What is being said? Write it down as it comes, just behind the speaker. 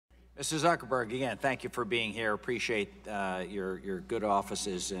Mr. Zuckerberg, again, thank you for being here. Appreciate your good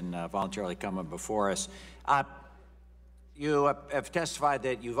offices and voluntarily coming before us. You have testified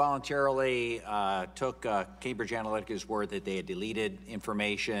that you voluntarily took Cambridge Analytica's word that they had deleted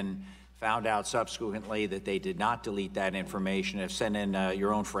information, found out subsequently that they did not delete that information, have sent in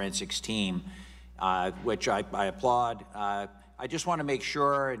your own forensics team, which I applaud. I just want to make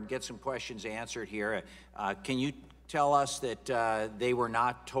sure and get some questions answered here. Can you tell us that they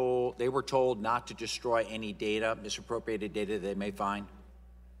were told not to destroy any data, misappropriated data they may find?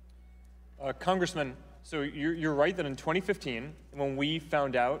 Congressman, so you're right that in 2015, when we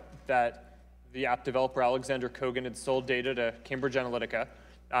found out that the app developer Alexander Kogan had sold data to Cambridge Analytica,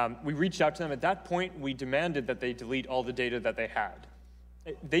 we reached out to them. At that point, we demanded that they delete all the data that they had.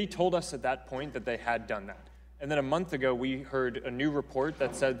 They told us at that point that they had done that. And then a month ago, we heard a new report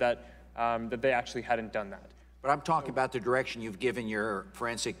that said that, that they actually hadn't done that. But I'm talking about the direction you've given your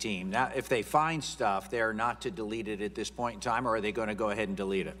forensic team. Now, if they find stuff, they're not to delete it at this point in time, or are they going to go ahead and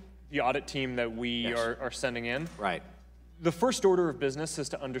delete it? The audit team that we are sending in? Right. The first order of business is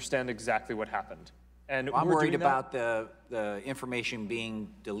to understand exactly what happened. And I'm worried about the information being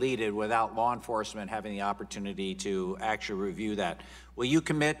deleted without law enforcement having the opportunity to actually review that. Will you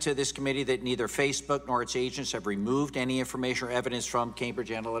commit to this committee that neither Facebook nor its agents have removed any information or evidence from Cambridge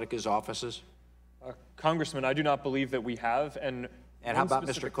Analytica's offices? Congressman, I do not believe that we have. And how about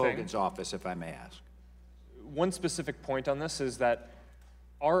Mr. Kogan's office, if I may ask? One specific point on this is that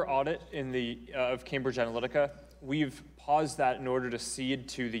our audit of Cambridge Analytica, we've paused that in order to cede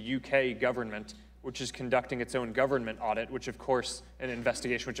to the UK government, which is conducting its own government audit, which of course, an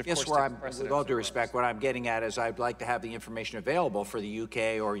investigation, which of course takes precedence. With all due respect, what I'm getting at is I'd like to have the information available for the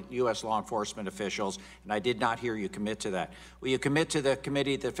UK or US law enforcement officials, and I did not hear you commit to that. Will you commit to the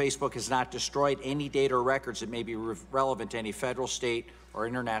committee that Facebook has not destroyed any data or records that may be relevant to any federal, state, or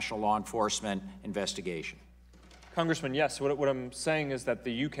international law enforcement investigation? Congressman, yes. What I'm saying is that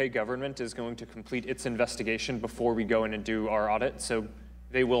the UK government is going to complete its investigation before we go in and do our audit, so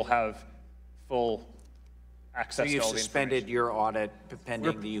they will have full access to all the information. So you've suspended your audit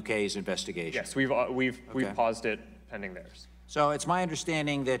pending the UK's investigation? Yes, we've paused it pending theirs. So it's my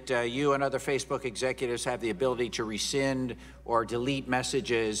understanding that you and other Facebook executives have the ability to rescind or delete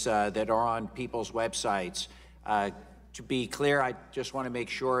messages that are on people's websites. To be clear, I just want to make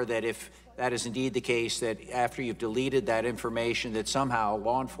sure that if that is indeed the case, that after you've deleted that information, that somehow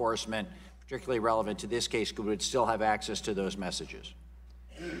law enforcement, particularly relevant to this case, would still have access to those messages.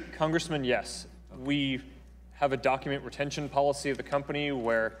 Congressman, yes. We have a document retention policy of the company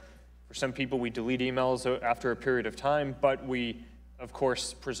where for some people we delete emails after a period of time, but we, of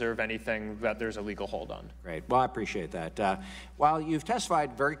course, preserve anything that there's a legal hold on. Great. Well, I appreciate that. While you've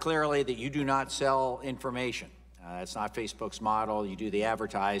testified very clearly that you do not sell information, it's not Facebook's model. You do the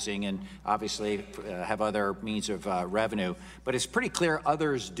advertising and obviously have other means of revenue. But it's pretty clear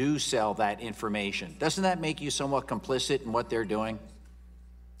others do sell that information. Doesn't that make you somewhat complicit in what they're doing?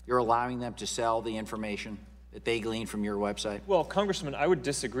 You're allowing them to sell the information that they glean from your website? Well, Congressman, I would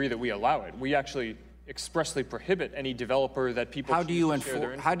disagree that we allow it. We actually expressly prohibit any developer that people How do you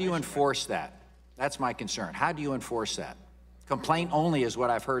enforce that? That's my concern. How do you enforce that? Complaint only is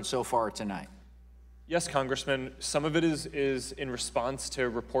what I've heard so far tonight. Yes, Congressman. Some of it is in response to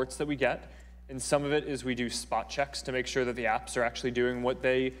reports that we get, and some of it is we do spot checks to make sure that the apps are actually doing what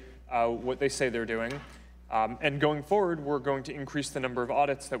they say they're doing. And going forward, we're going to increase the number of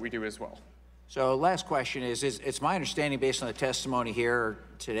audits that we do as well. So last question is it's my understanding based on the testimony here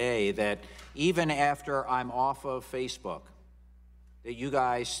today that even after I'm off of Facebook, that you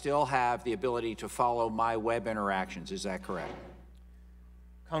guys still have the ability to follow my web interactions. Is that correct?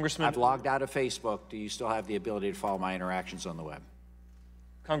 Congressman, I've logged out of Facebook. Do you still have the ability to follow my interactions on the web?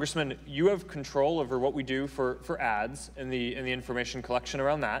 Congressman, you have control over what we do for ads and the information collection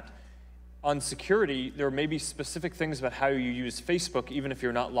around that. On security, there may be specific things about how you use Facebook, even if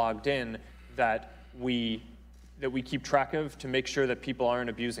you're not logged in, that we keep track of to make sure that people aren't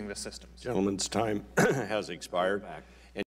abusing the systems. Gentleman's time has expired.